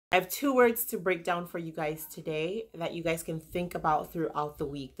I have two words to break down for you guys today that you guys can think about throughout the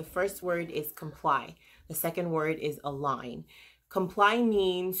week. The first word is comply. The second word is align. Comply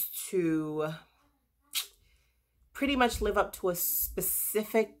means to pretty much live up to a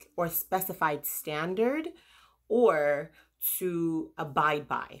specific or specified standard or to abide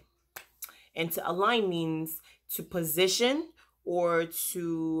by. And to align means to position or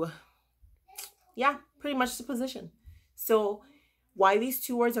to, yeah, pretty much to position. So why these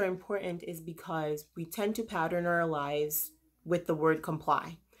two words are important is because we tend to pattern our lives with the word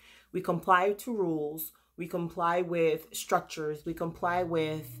comply. We comply to rules, we comply with structures, we comply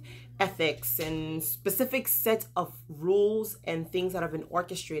with ethics and specific sets of rules and things that have been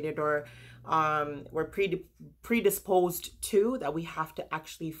orchestrated or we're predisposed to that we have to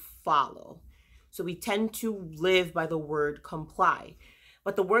actually follow. So we tend to live by the word comply.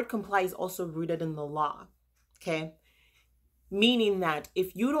 But the word comply is also rooted in the law, okay? Meaning that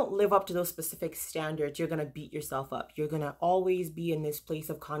if you don't live up to those specific standards, you're going to beat yourself up. You're going to always be in this place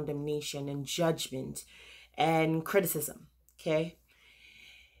of condemnation and judgment and criticism, okay?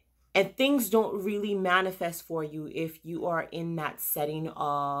 And things don't really manifest for you if you are in that setting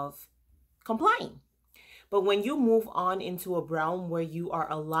of complying. But when you move on into a realm where you are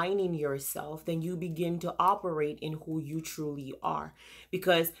aligning yourself, then you begin to operate in who you truly are.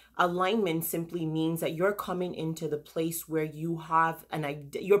 Because alignment simply means that you're coming into the place where you have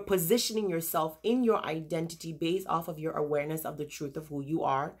you're positioning yourself in your identity based off of your awareness of the truth of who you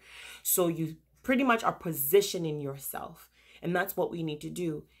are. So you pretty much are positioning yourself. And that's what we need to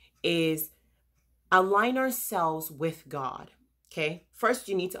do is align ourselves with God. Okay. First,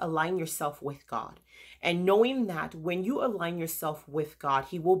 you need to align yourself with God. And knowing that when you align yourself with God,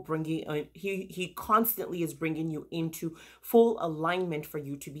 He will bring you, He constantly is bringing you into full alignment for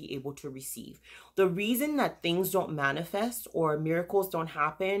you to be able to receive. The reason that things don't manifest or miracles don't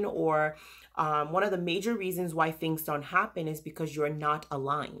happen, or one of the major reasons why things don't happen is because you're not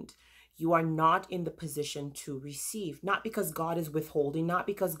aligned. You are not in the position to receive, not because God is withholding, not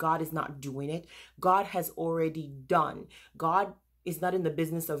because God is not doing it. God has already done. God is not in the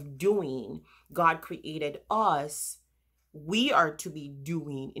business of doing. God created us. We are to be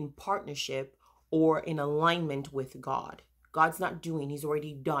doing in partnership or in alignment with God. God's not doing, He's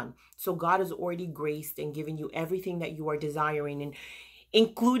already done. So God has already graced and given you everything that you are desiring, and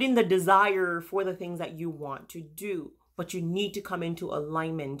including the desire for the things that you want to do. But you need to come into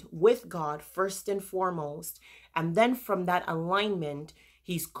alignment with God first and foremost. And then from that alignment,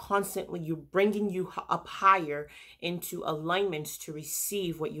 He's constantly bringing you up higher into alignments to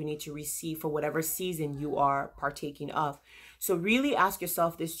receive what you need to receive for whatever season you are partaking of. So really ask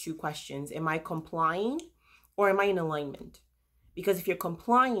yourself these two questions. Am I complying or am I in alignment? Because if you're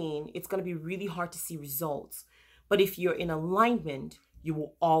complying, it's going to be really hard to see results. But if you're in alignment, you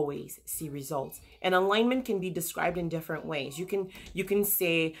will always see results. And alignment can be described in different ways. You can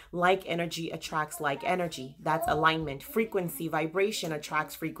say like energy attracts like energy. That's alignment. Frequency, vibration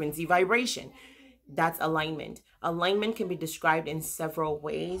attracts frequency, vibration. That's alignment. Alignment can be described in several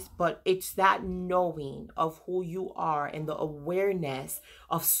ways, but it's that knowing of who you are and the awareness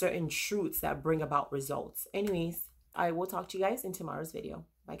of certain truths that bring about results. Anyways, I will talk to you guys in tomorrow's video.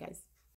 Bye, guys.